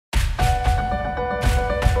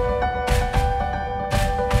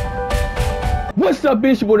What's up,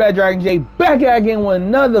 it's your boy that Dragon J, back at again with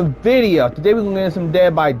another video. Today we're gonna get into some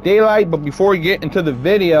Dead by Daylight, but before we get into the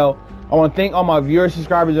video, I want to thank all my viewers,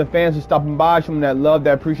 subscribers, and fans for stopping by, showing that love,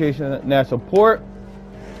 that appreciation, and that support.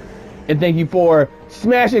 And thank you for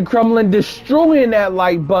smashing, crumbling, destroying that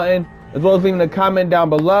like button, as well as leaving a comment down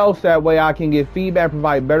below, so that way I can get feedback,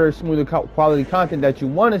 provide better, smoother quality content that you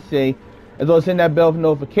want to see, as well as send that bell for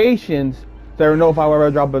notifications, so you'll know if I ever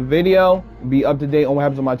drop a video, be up to date on what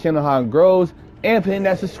happens on my channel, how it grows, and hitting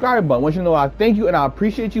that subscribe button. I want you to know I thank you and I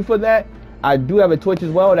appreciate you for that. I do have a Twitch as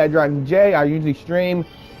well, that Dragon J. I usually stream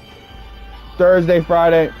Thursday,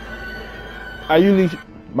 Friday.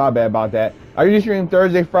 My bad about that. I usually stream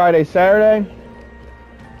Thursday, Friday, Saturday.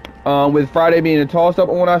 With Friday being a toss-up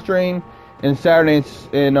on when I stream, and Saturday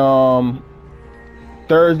and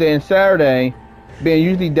Thursday and Saturday being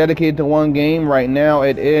usually dedicated to one game. Right now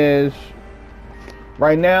it is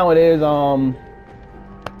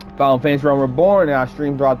Final Fantasy Realm Reborn, and I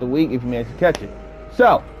stream throughout the week if you manage to catch it.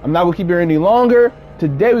 So I'm not gonna keep you any longer.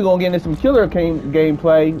 Today we're gonna get into some killer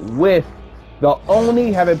gameplay with the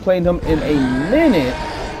Oni. Haven't played him in a minute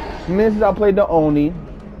since I played the Oni.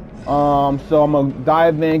 So I'm gonna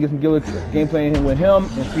dive in, get some killer gameplay with him,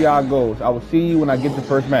 and see how it goes. I will see you when I get the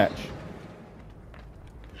first match.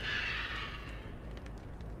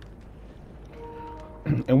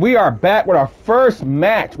 And we are back with our first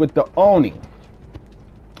match with the Oni.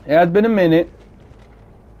 It has been a minute.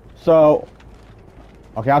 So,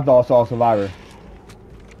 okay, I thought I saw a survivor.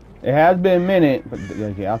 It has been a minute, but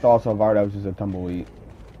okay, I thought I saw a survivor that was just a tumbleweed.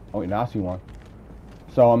 Oh wait, now I see one.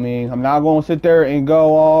 So I mean, I'm not gonna sit there and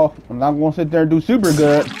go all. I'm not gonna sit there and do super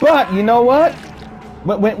good. But you know what?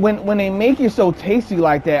 When they make it so tasty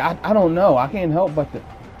like that, I don't know. I can't help but to.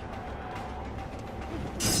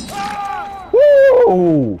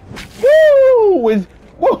 Woo! Woo!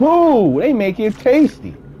 Woohoo! They make it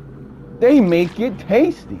tasty. They make it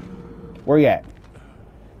tasty. Where you at?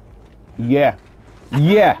 Yeah.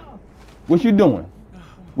 Yeah. What you doing?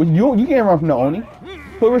 You can't run from the Oni.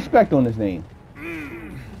 Put respect on his name.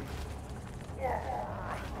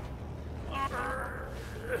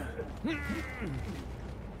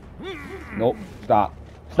 Nope. Stop.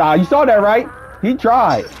 Stop. You saw that, right? He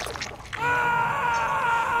tried.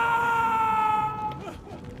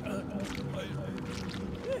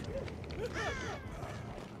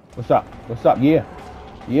 What's up? What's up? Yeah.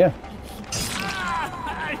 Yeah.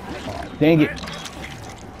 Oh, dang it.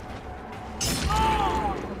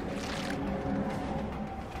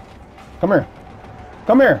 Come here.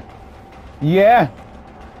 Come here. Yeah.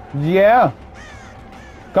 Yeah.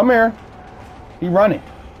 Come here. He running.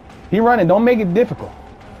 He running. Don't make it difficult.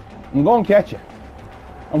 I'm going to catch you.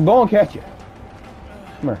 I'm going to catch you.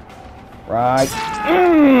 Come here. Right.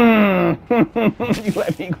 You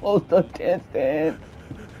let me close the distance.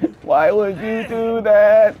 Why would you do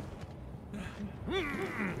that?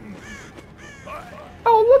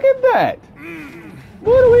 Oh, look at that.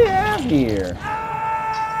 What do we have here?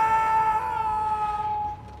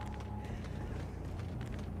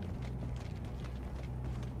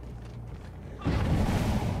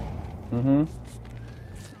 Mm-hmm.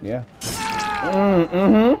 Yeah.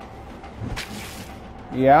 Mm-hmm.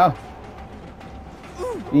 Yeah.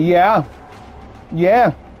 Yeah.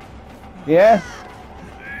 Yeah. Yeah.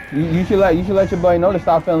 You should let your buddy know to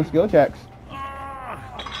stop failing skill checks. You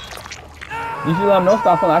should let him know to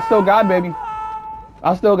stop failing. I still got it, baby.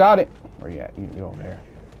 I still got it. Where you at? You over there.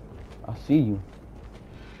 I see you.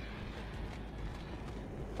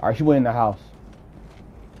 Alright, she went in the house.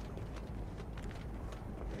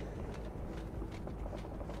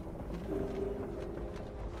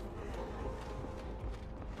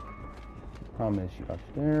 Problem is she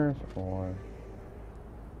upstairs or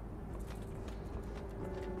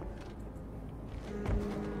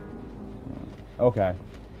okay.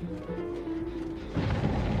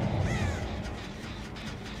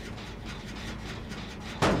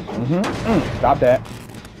 Stop that.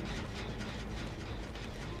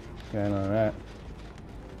 Can't have none of that.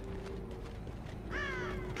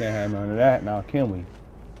 Can't have none of that. Now can we?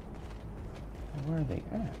 Where are they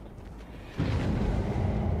at?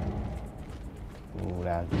 Ooh,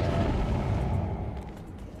 that's bad.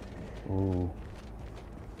 Ooh.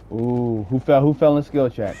 Ooh. Who fell in skill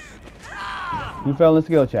checks? Who fell in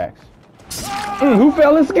skill checks? Who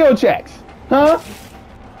fell in skill checks? Huh?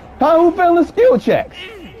 Huh? Who fell in skill checks?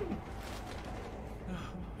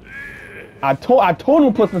 I told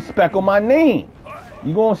him to put some spec on my name.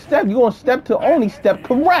 You gonna step to only step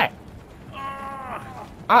correct.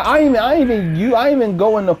 I ain't even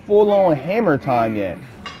going to full on hammer time yet.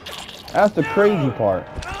 That's the crazy part.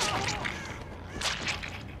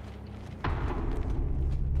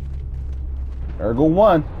 There go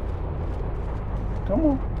one. Come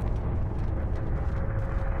on.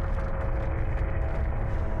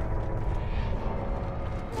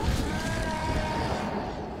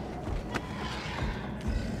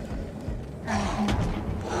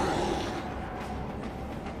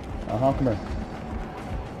 Come here.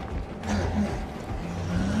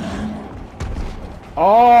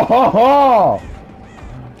 Oh, ho, ho.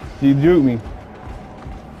 She juked me.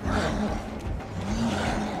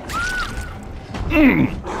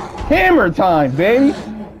 Hammer time, baby.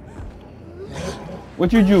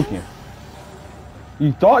 What you juking?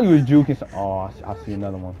 You thought you was juking. Oh, I see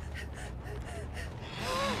another one.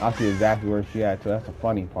 I see exactly where she at, so that's the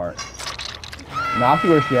funny part. Nah, I see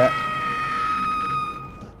where she at.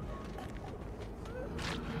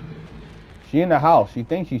 She in the house. She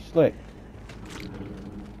thinks she's slick.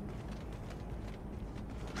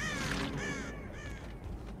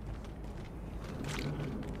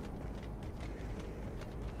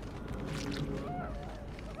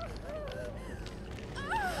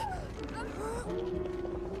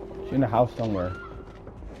 She in the house somewhere.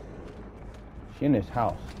 She in this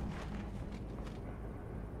house.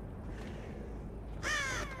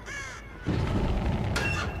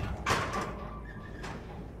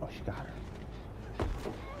 Oh, she got her.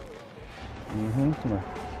 Come here.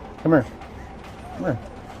 Come here. Come here.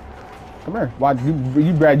 Come here. Why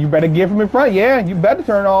you better get from in front? Yeah, you better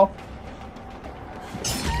turn off.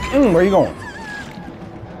 Where you going?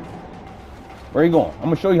 Where you going? I'm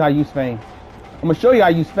gonna show you how to use Fang. I'm gonna show you how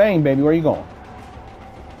to use Fang, baby. Where you going?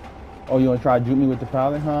 Oh, you wanna try to juke me with the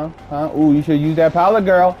pallet, huh? Huh? Ooh, you should use that pallet,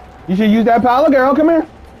 girl. You should use that pallet, girl. Come here.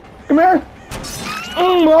 Come here.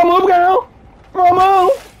 Roll move, girl. Roll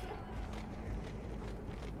move.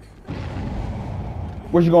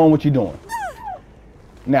 Where you going? What you doing?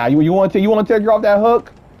 Now, you want to take her off that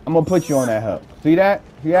hook? I'm gonna put you on that hook. See that?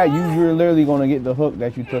 See that? You're literally gonna get the hook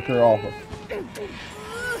that you took her off of.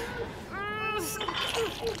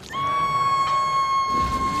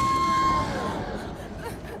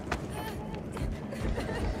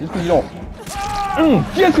 Just because you don't,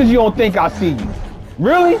 just because you don't think I see you.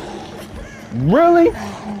 Really? Really?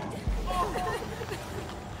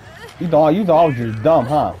 You thought I was just dumb,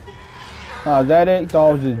 huh? Is that it? You thought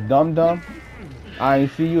I was just dumb? I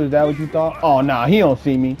ain't see you. Is that what you thought? Oh, nah, he don't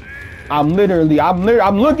see me. I'm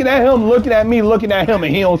looking at him, looking at me, looking at him,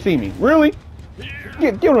 and he don't see me. Really?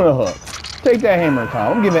 Give him a hook. Take that hammer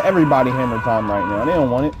time. I'm giving everybody hammer time right now. They don't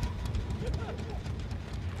want it.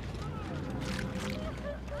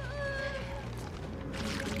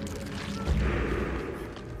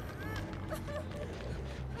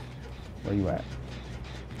 Where you at?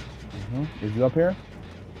 Is you up here?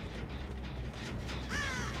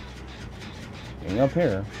 Ain't up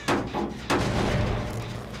here.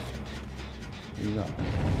 Where you go?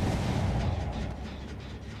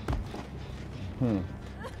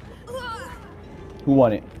 Who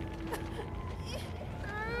won it?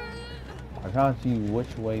 I can't see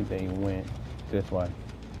which way they went. This way.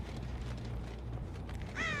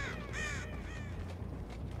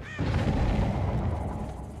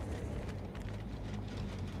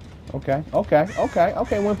 Okay.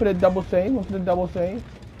 Went for the double save.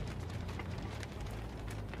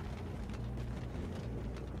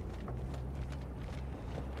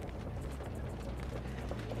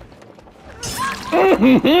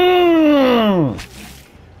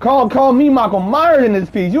 Call me Michael Myers in this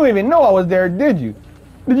piece. You didn't even know I was there, did you?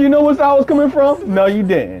 Did you know where I was coming from? No, you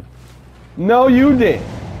didn't. No, you didn't.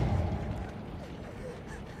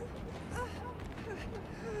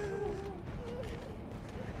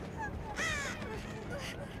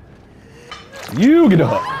 You get a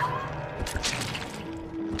hook.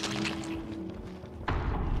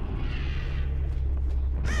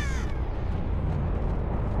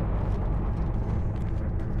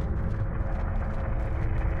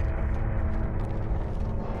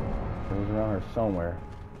 It was around her somewhere.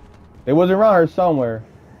 It was around her somewhere.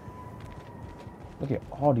 Look at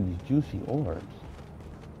all these juicy orbs.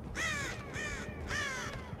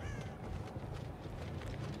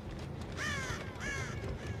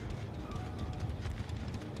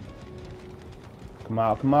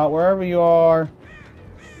 Come out, wherever you are.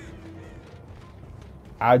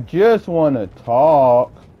 I just want to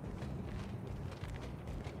talk.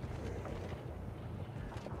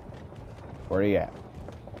 Where they at?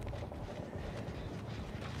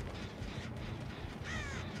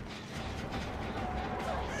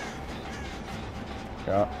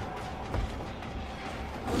 Yeah.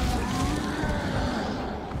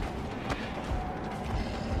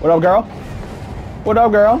 What up, girl? What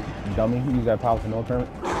up, girl? Dummy, you use that power for no tournament.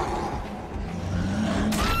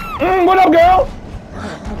 What up, girl?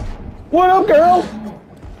 What up, girl?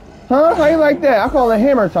 Huh? How you like that? I call it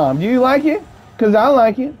hammer time. Do you like it? Cause I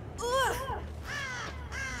like it.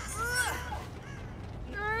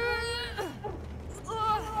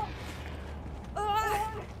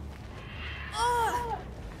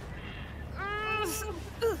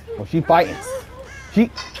 Oh, she fighting.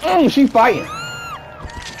 She fighting.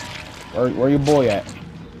 Where your boy at?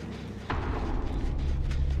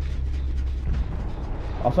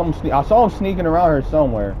 I saw him sneaking around her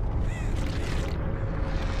somewhere.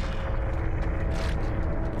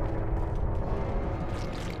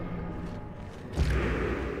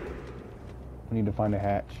 We need to find a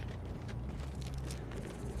hatch.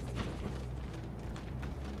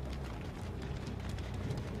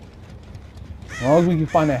 As long as we can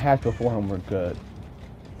find that hatch before him, we're good.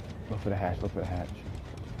 Look for the hatch. Look for the hatch.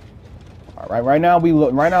 All right. Right now we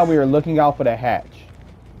are looking out for the hatch.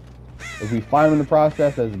 If we find him in the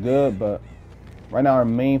process, that's good. But right now our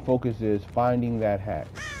main focus is finding that hatch.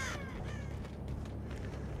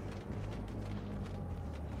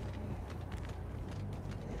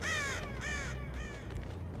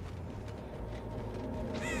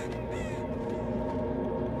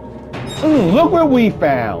 Look what we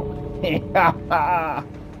found. You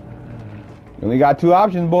only got two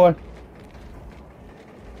options, boy.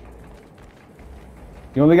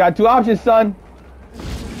 You only got two options, son.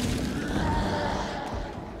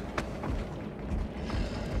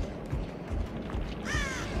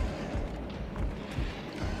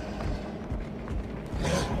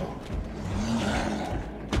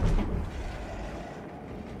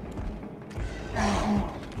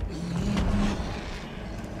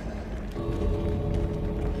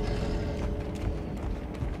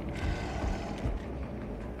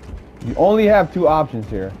 You only have two options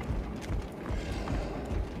here.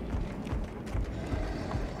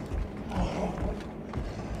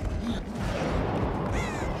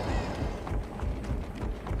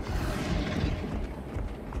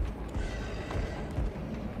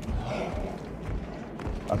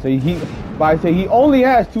 I say he only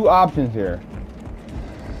has two options here.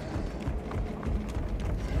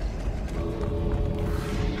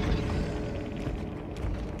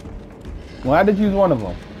 Well, I had to choose one of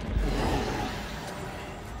them.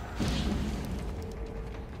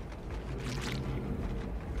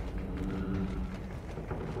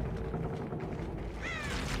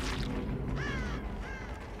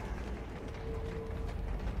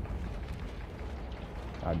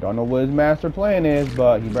 I don't know what his master plan is,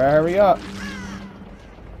 but he better hurry up.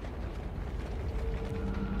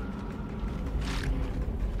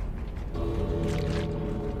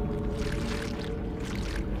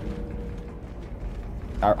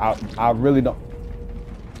 I really don't.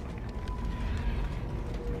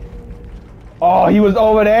 Oh, he was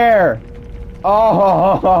over there.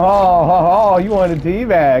 Oh, you wanted to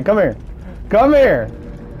teabag. Come here. Come here.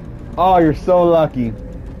 Oh, you're so lucky.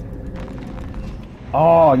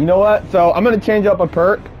 Oh, you know what? So I'm going to change up a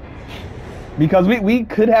perk because we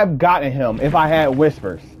could have gotten him if I had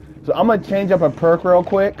whispers. So I'm going to change up a perk real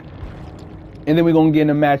quick and then we're going to get in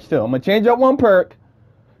a match too. I'm going to change up one perk,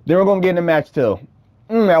 then we're going to get in a match too.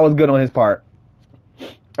 That was good on his part.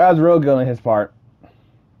 That was real good on his part.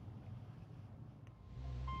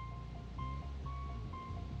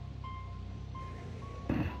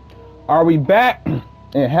 Are we back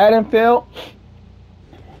in Haddonfield?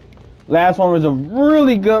 Last one was a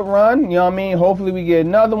really good run. You know what I mean? Hopefully we get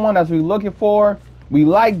another one. That's what we're looking for. We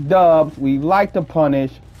like dubs. We like to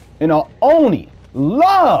punish. And Oni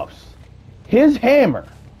loves his hammer.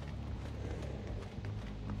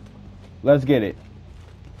 Let's get it.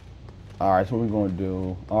 Alright, so what we're going to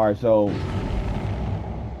do. Alright, so.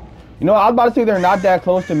 You know, I was about to say they're not that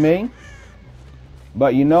close to me.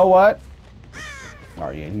 But you know what? Oh,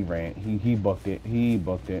 yeah, he ran. He booked it. He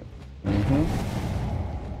booked it.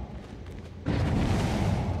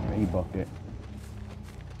 He booked it.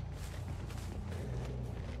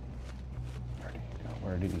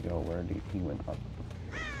 Where did he go? Where did he went up?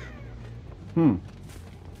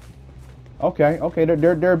 Okay,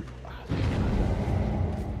 they're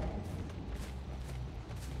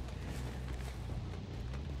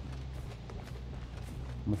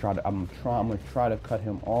I'm gonna try to cut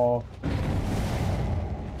him off.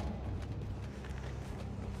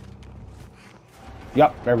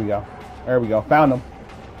 Yep, there we go. There we go. Found him.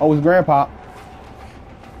 Oh, it's Grandpa.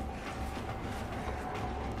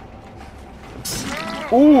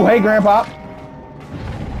 Ooh, hey, Grandpa.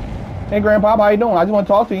 Hey, Grandpa, how you doing? I just want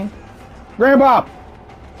to talk to you. Grandpa.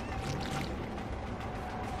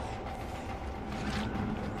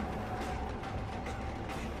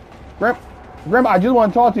 Grandpa, I just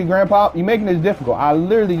want to talk to you, Grandpa. You're making this difficult. I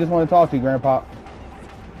literally just want to talk to you, Grandpa.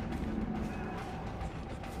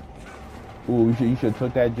 Ooh, you should have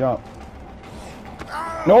took that jump.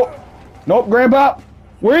 Nope. Nope, Grandpa.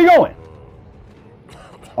 Where are you going?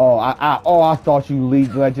 Oh, I thought you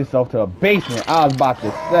led yourself to a basement. I was about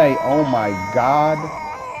to say, oh my God.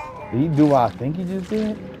 Did he do what I think he just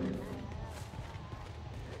did?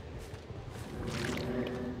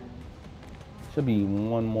 Should be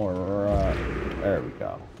one more. There we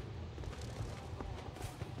go.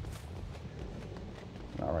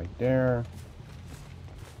 Not right there.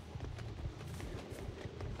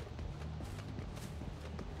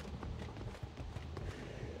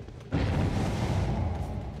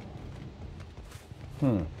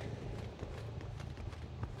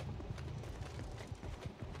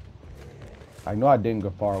 I know I didn't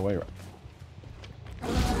go far away. Right?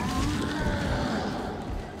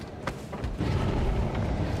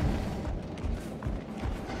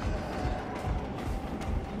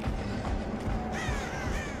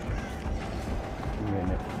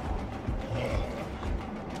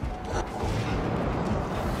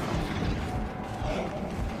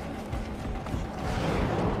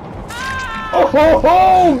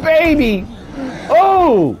 Oh, baby!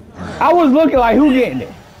 Oh! I was looking like, who getting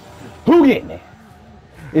it? Who getting it?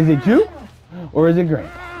 Is it you? Or is it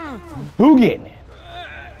Grandpa? Who getting it?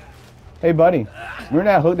 Hey, buddy. Remember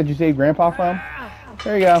that hook that you saved Grandpa from?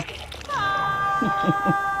 There you go.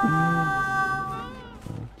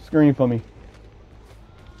 Scream for me.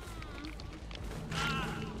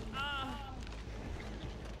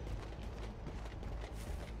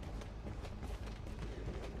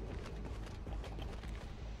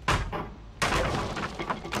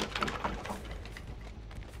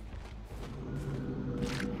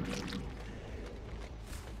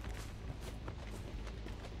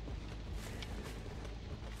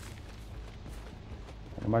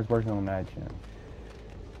 Everybody's working on that shit.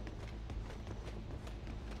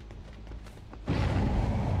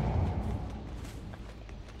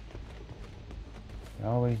 I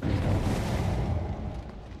always do that.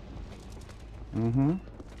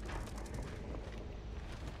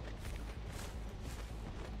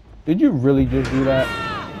 Did you really just do that?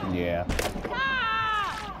 Yeah.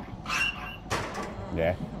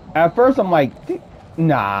 Yeah. At first I'm like,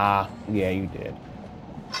 nah. Yeah, you did.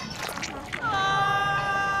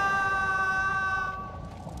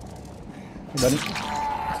 Hey, buddy.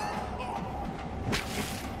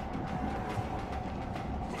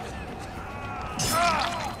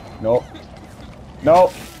 Nope.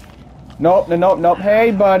 Nope. Nope, nope, nope.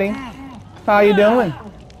 Hey, buddy. How you doing?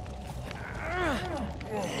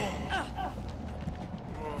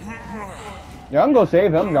 Yeah, I can go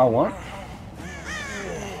save him if y'all want.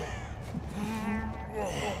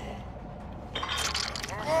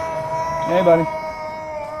 Hey, buddy.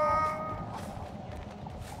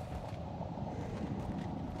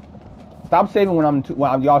 Stop saving when I'm too.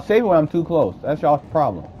 Well, y'all saving when I'm too close. That's y'all's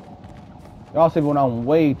problem. Y'all saving when I'm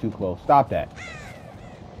way too close. Stop that.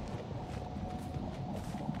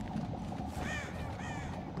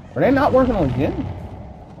 Are they not working on Jim?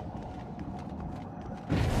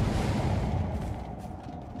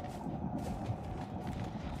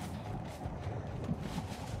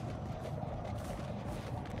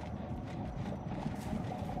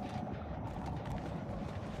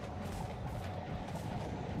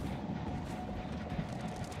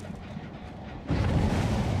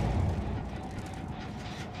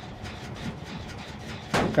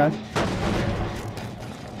 Okay.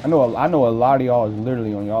 I know a lot of y'all is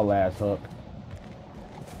literally on y'all last hook.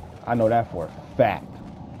 I know that for a fact.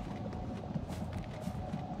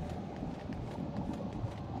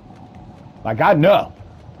 Like, I know.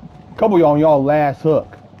 A couple of y'all on y'all last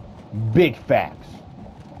hook. Big facts.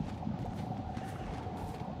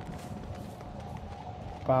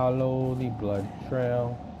 Follow the blood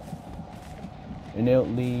trail, and it'll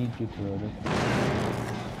lead you to this.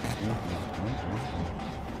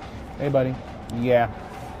 Hey, buddy. Yeah.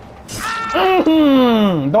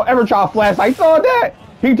 Don't ever try a flashlight. Saw that?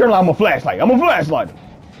 He turned like, I'm a flashlight. I'm a flashlight.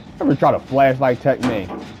 Ever try to flashlight tech me?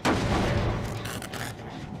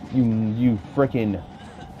 You freaking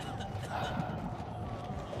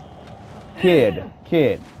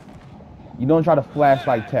kid. You don't try to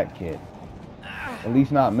flashlight tech, kid. At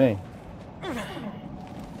least not me.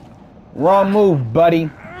 Wrong move, buddy.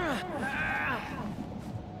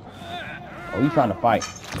 Oh, you trying to fight.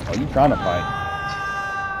 Oh, you trying to fight.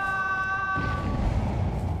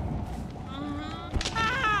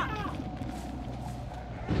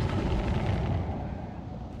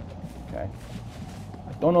 Okay.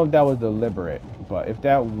 I don't know if that was deliberate, but if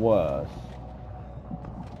that was,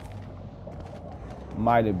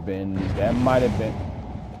 might have been, that might have been.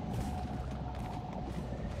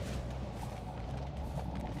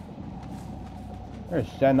 They're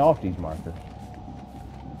setting off these markers.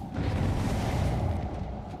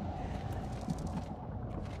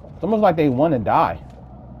 It's almost like they want to die.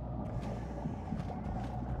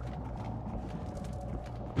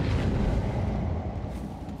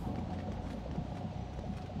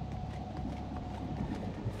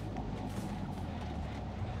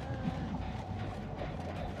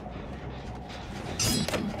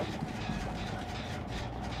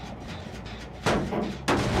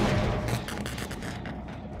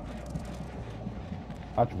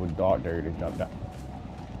 I threw a dart there to jump down.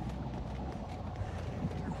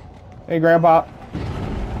 Hey, Grandpa.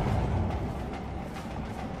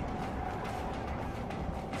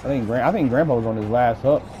 I think Grandpa was on his last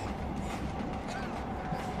hook.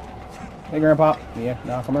 Hey, Grandpa. Yeah,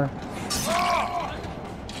 nah, come here.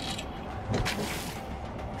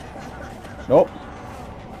 Nope.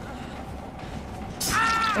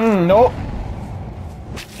 Nope.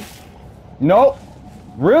 Nope.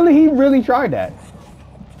 Really? He really tried that.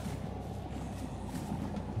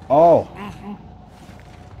 Oh.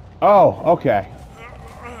 Oh, okay.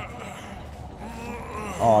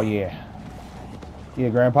 Oh, yeah. Yeah,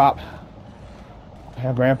 Grandpop.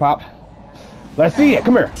 Yeah, Grandpop. Let's see it.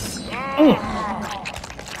 Come here.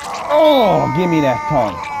 Oh, give me that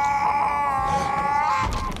tongue.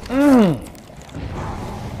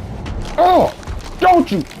 Oh,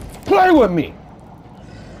 don't you play with me.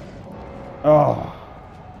 Oh.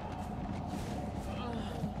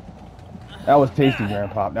 That was tasty,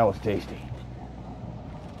 Grandpop. That was tasty.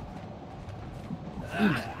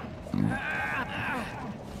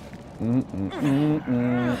 Now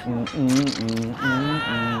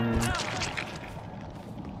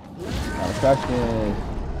the question is,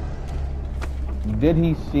 did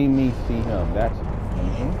he see me see him? That's...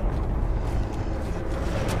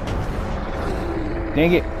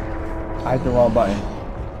 Dang it. I hit the wrong button.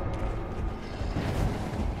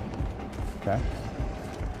 Okay.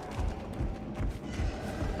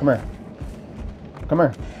 Come here. Come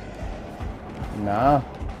here. Nah.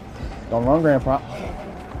 Don't run, Grandpa.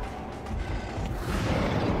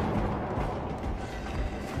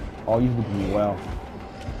 Oh, you did me well.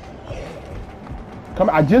 Come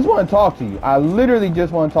here. I just want to talk to you. I literally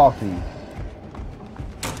just want to talk to you.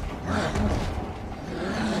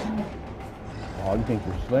 Oh, you think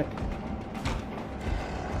you're slick?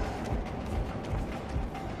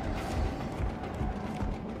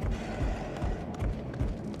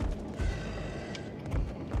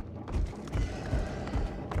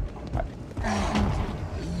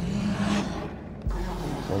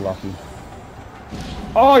 So lucky.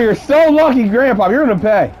 Oh, you're so lucky, Grandpa. You're gonna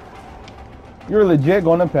pay. You're legit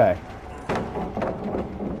gonna pay.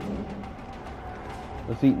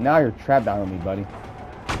 Let's see. Now you're trapped down on me, buddy.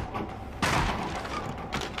 I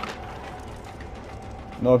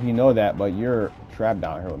don't know if you know that, but you're trapped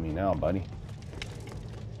down here with me now, buddy.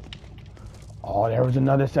 Oh, there was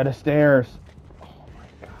another set of stairs. Oh my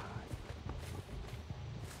God.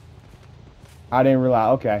 I didn't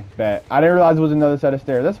realize. Okay, bet. I didn't realize it was another set of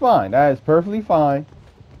stairs. That's fine. That is perfectly fine.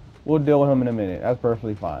 We'll deal with him in a minute. That's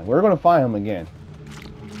perfectly fine. We're going to find him again.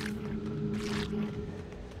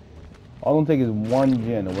 All it's going to take is one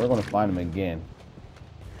gen, and we're going to find him again.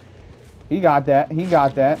 He got that. He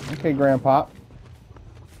got that. Okay, Grandpa.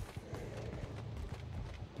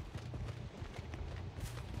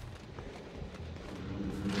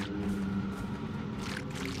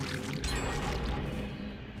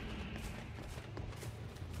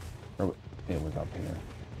 It was up here.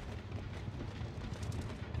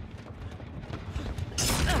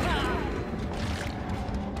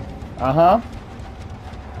 Uh-huh.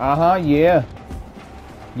 Uh-huh, yeah.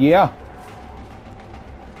 Yeah.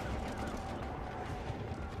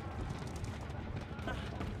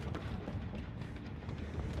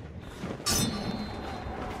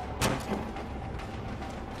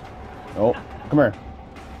 Oh, come here.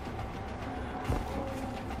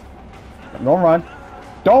 Don't run.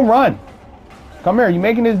 Don't run. Come here. You're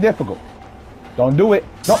making this difficult. Don't do it.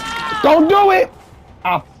 Don't do it.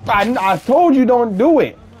 I told you don't do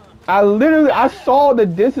it. I saw the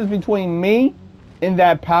distance between me and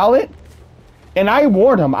that pallet, and I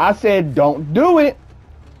warned him. I said, don't do it.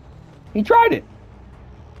 He tried it.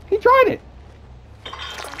 He tried it.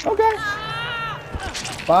 Okay.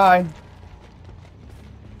 Fine.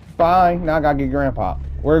 Fine. Now I gotta get Grandpa.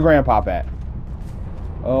 Where's Grandpa at?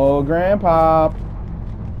 Oh, Grandpa.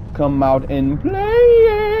 Come out and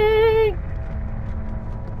play.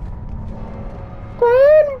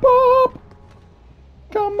 Grandpa.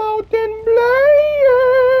 Come out and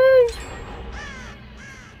play.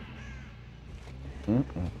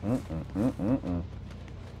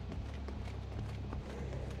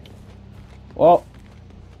 Well,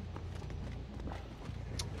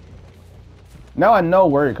 Now I know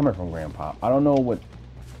where you're coming from, Grandpa. I don't know what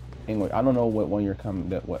English. I don't know what one you're coming,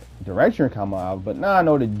 what direction you're coming out of, but now I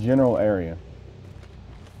know the general area.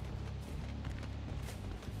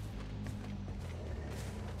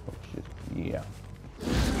 Oh shit! Yeah.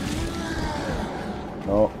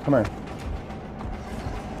 Oh, come here.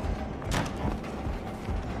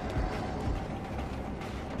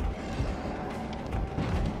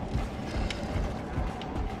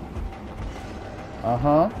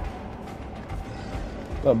 Uh-huh.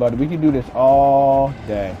 Look, buddy, we can do this all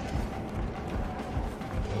day.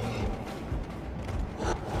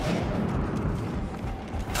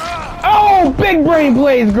 Oh, big brain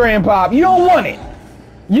plays, Grandpa. You don't want it.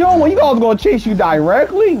 You don't want. You guys gonna chase you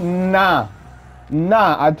directly? Nah,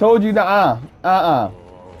 nah. I told you that. Thought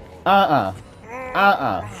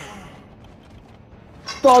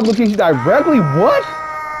gonna chase you directly? What?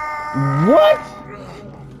 What?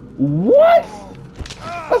 What?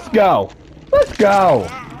 Let's go. Let's go.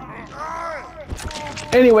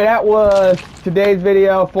 Anyway, that was today's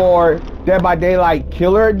video for Dead by Daylight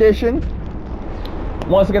Killer Edition.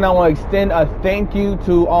 Once again, I want to extend a thank you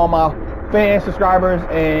to all my fans, subscribers,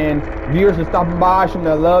 and viewers for stopping by, showing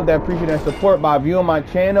their love, their appreciation, and support by viewing my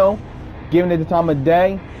channel, giving it the time of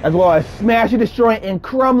day, as well as smashing, destroying, and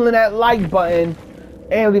crumbling that like button,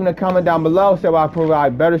 and leaving a comment down below so I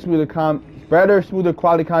provide better, smoother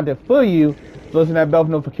quality content for you. So listen to that bell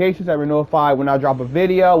for notifications that we're notified when I drop a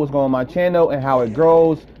video, what's going on my channel, and how it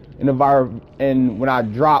grows, and when I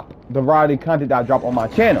drop the variety of content that I drop on my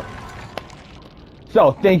channel.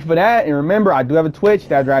 So thank you for that, and remember, I do have a Twitch,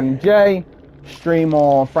 that Dragon J. Stream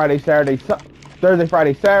on Thursday, Friday,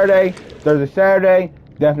 Saturday,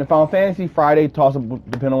 definitely Final Fantasy, Friday, toss-up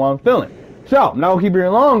depending on what I'm feeling. So I'm not gonna keep you here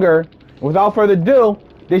longer. Without further ado,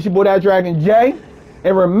 this your boy, that Dragon J.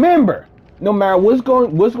 And remember, no matter what's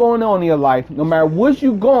going on in your life, no matter what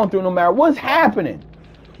you're going through, no matter what's happening,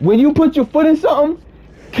 when you put your foot in something,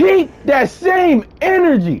 keep that same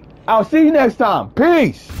energy. I'll see you next time.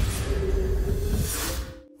 Peace.